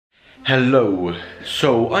Hello,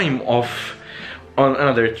 so I'm off on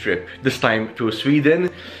another trip, this time to Sweden,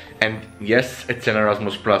 and yes, it's an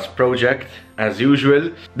Erasmus Plus project, as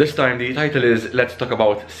usual. This time the title is Let's Talk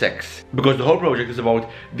About Sex, because the whole project is about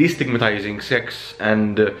destigmatizing sex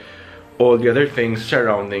and all the other things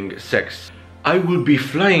surrounding sex. I will be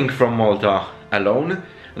flying from Malta alone,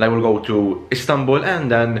 and I will go to Istanbul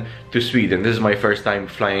and then to Sweden. This is my first time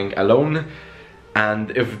flying alone,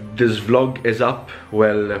 and if this vlog is up,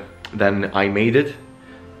 well, then I made it.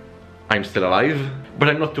 I'm still alive, but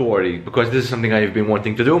I'm not too worried because this is something I've been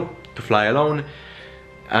wanting to do, to fly alone,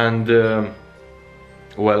 and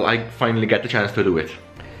well, I finally get the chance to do it.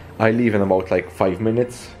 I leave in about like 5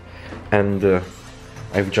 minutes, and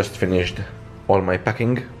I've just finished all my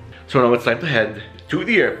packing. So now it's time to head to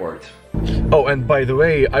the airport. Oh, and by the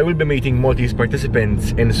way, I will be meeting Maltese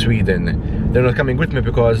participants in Sweden. They're not coming with me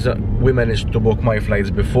because we managed to book my flights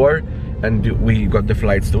before, and we got the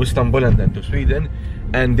flights to Istanbul and then to Sweden,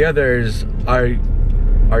 and the others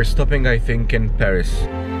are stopping, I think, in Paris.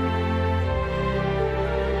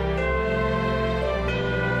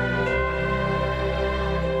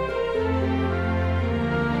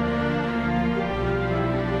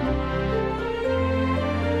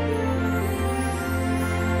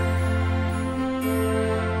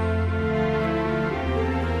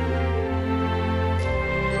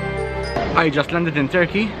 I just landed in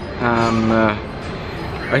Turkey.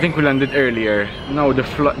 I think we landed earlier. Now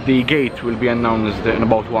the gate will be announced in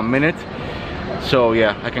about 1 minute. So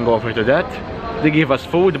yeah, I can go over to that. They gave us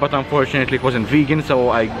food, but unfortunately it wasn't vegan, so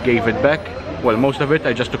I gave it back. Well, most of it.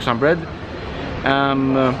 I just took some bread.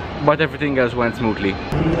 But everything else went smoothly.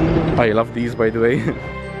 I love these, by the way.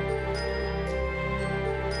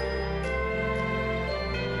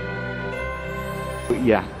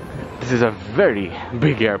 Yeah. This is a very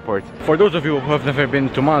big airport. For those of you who have never been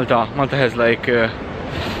to Malta, Malta has like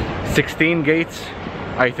 16 gates,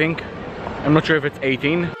 I think. I'm not sure if it's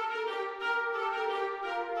 18.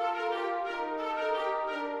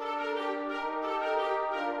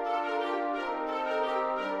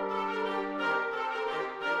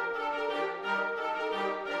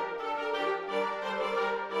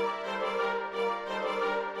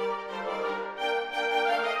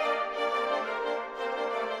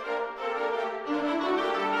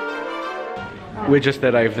 We just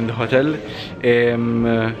arrived in the hotel.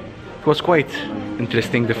 It was quite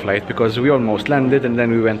interesting, the flight, because we almost landed and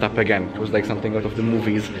then we went up again. It was like something out of the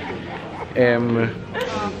movies.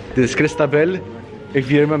 This is Christabel,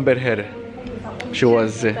 if you remember her. She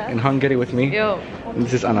was in Hungary with me. And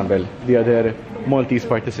this is Annabelle, the other Maltese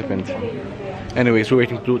participant. Anyways, we're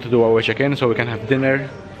waiting to do our check-in so we can have dinner,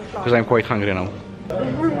 because I'm quite hungry now.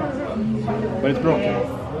 But it's broken.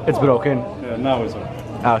 It's broken? Yeah, now it's okay.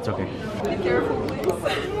 Ah, it's okay. Be careful, please.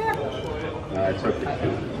 It's okay.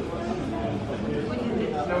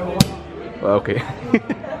 Well, okay.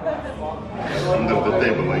 Under the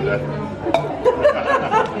table like that.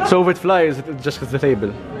 So if it flies, it's just the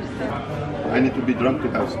table. I need to be drunk to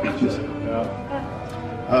have speeches.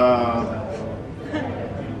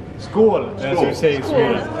 Skål, as you say in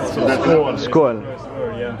Sweden. So that's Skål. Skål.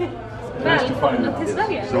 Yeah. Välkomna till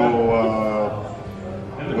Sverige. So,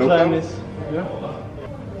 The plan welcome. is, yeah.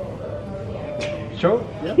 Show?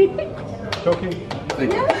 Yeah. Choking.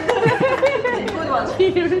 Thank you. Good one.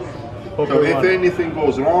 Cheers. Hope So if everyone- anything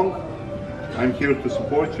goes wrong, I'm here to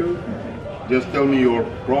support you. Just tell me your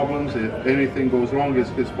problems. If anything goes wrong,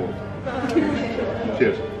 it's his fault.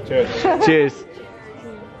 Cheers. Cheers. Cheers.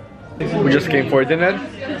 We just came for dinner.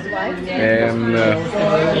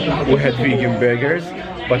 We had vegan burgers,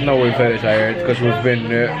 but now we're very tired because we've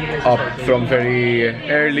been up from very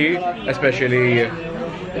early, especially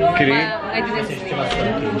Kiri. I didn't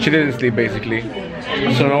sleep. She didn't sleep basically.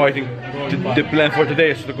 So now I think the plan for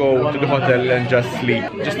today is to go to the hotel and just sleep.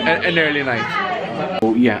 Just an early night.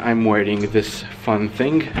 Oh yeah, I'm wearing this fun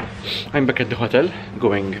thing. I'm back at the hotel,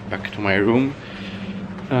 going back to my room.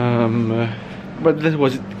 But that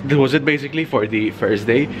was it basically for the first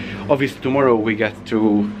day. Obviously tomorrow we get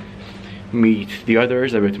to meet the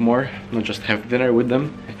others a bit more, not just have dinner with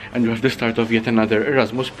them, and we have the start of yet another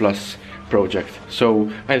Erasmus Plus project. So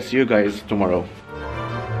I'll see you guys tomorrow.